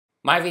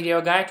My video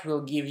guide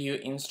will give you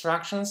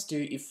instructions to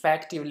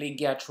effectively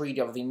get rid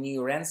of the new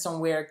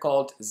ransomware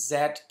called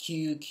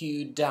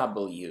Zqqw.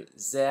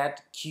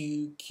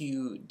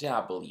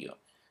 Zqqw.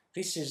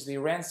 This is the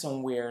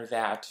ransomware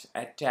that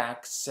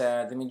attacks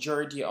the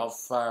majority of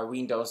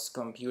Windows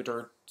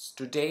computers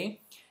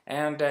today,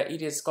 and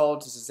it is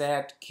called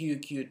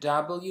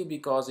Zqqw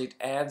because it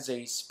adds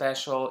a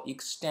special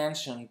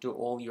extension to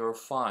all your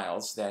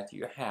files that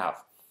you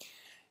have.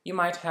 You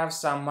might have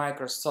some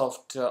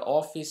Microsoft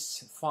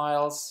Office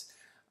files,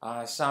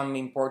 some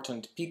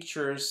important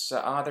pictures,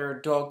 other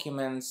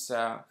documents,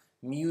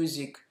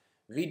 music,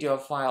 video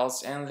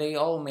files, and they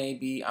all may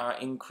be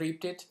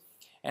encrypted.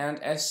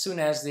 And as soon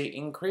as the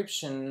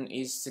encryption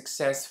is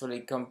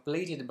successfully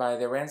completed by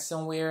the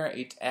ransomware,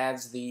 it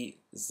adds the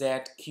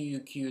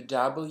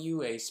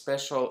Zqqw, a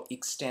special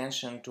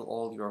extension to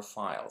all your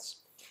files.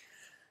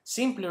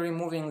 Simply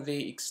removing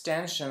the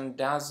extension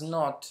does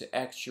not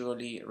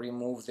actually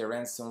remove the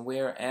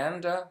ransomware,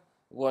 and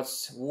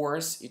what's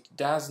worse, it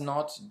does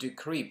not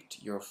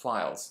decrypt your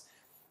files.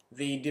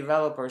 The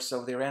developers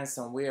of the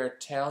ransomware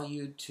tell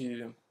you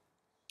to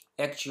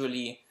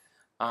actually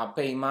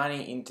pay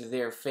money into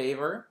their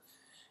favor,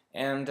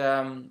 and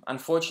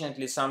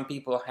unfortunately some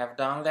people have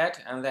done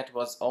that, and that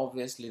was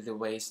obviously the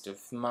waste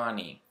of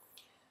money.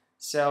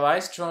 So I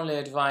strongly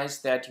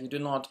advise that you do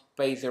not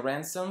pay the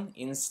ransom.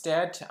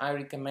 Instead, I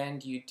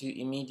recommend you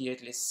to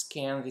immediately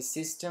scan the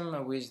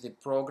system with the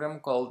program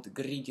called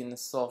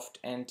Zqqw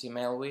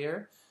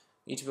anti-malware.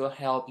 It will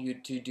help you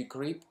to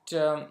decrypt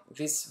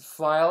these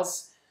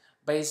files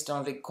based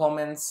on the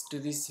comments to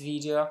this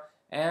video,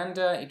 and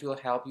it will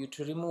help you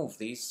to remove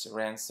this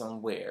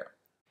ransomware.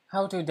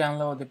 How to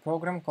download the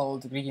program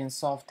called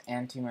Zqqw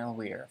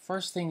anti-malware.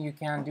 First thing you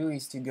can do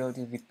is to go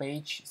to the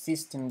page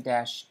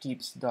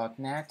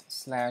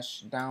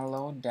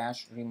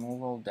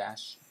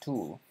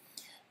system-tips.net/download-removal-tool.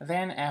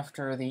 Then,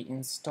 after the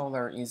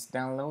installer is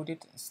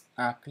downloaded,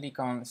 click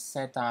on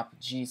Setup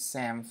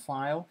GSAM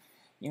file,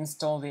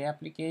 install the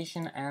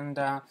application, and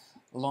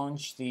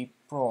launch the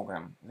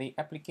program. The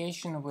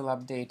application will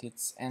update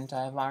its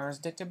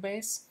antivirus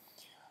database.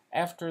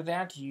 After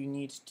that, you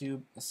need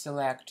to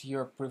select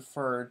your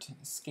preferred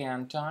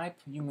scan type.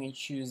 You may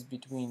choose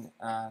between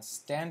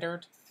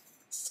standard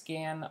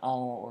scan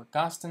or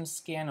custom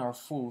scan or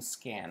full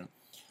scan.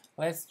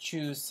 Let's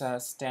choose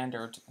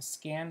standard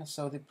scan.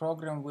 So the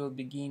program will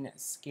begin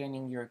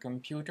scanning your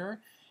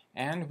computer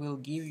and will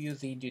give you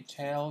the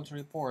detailed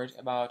report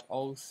about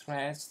all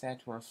threats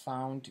that were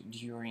found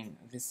during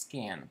the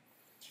scan.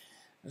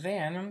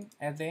 Then,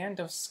 at the end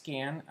of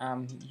scan,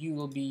 you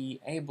will be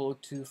able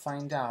to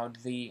find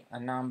out the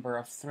number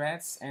of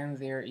threats and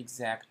their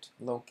exact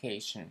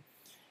location.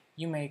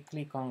 You may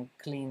click on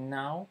Clean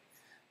Now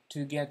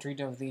to get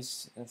rid of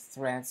these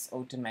threats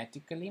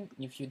automatically.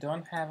 If you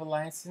don't have a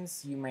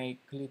license, you may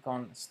click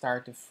on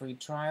Start a free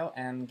trial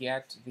and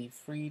get the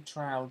free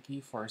trial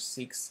key for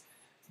 6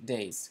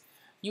 days.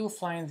 You'll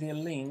find the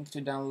link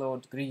to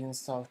download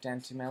Zqqw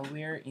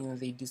anti-malware in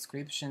the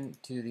description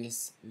to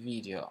this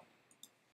video.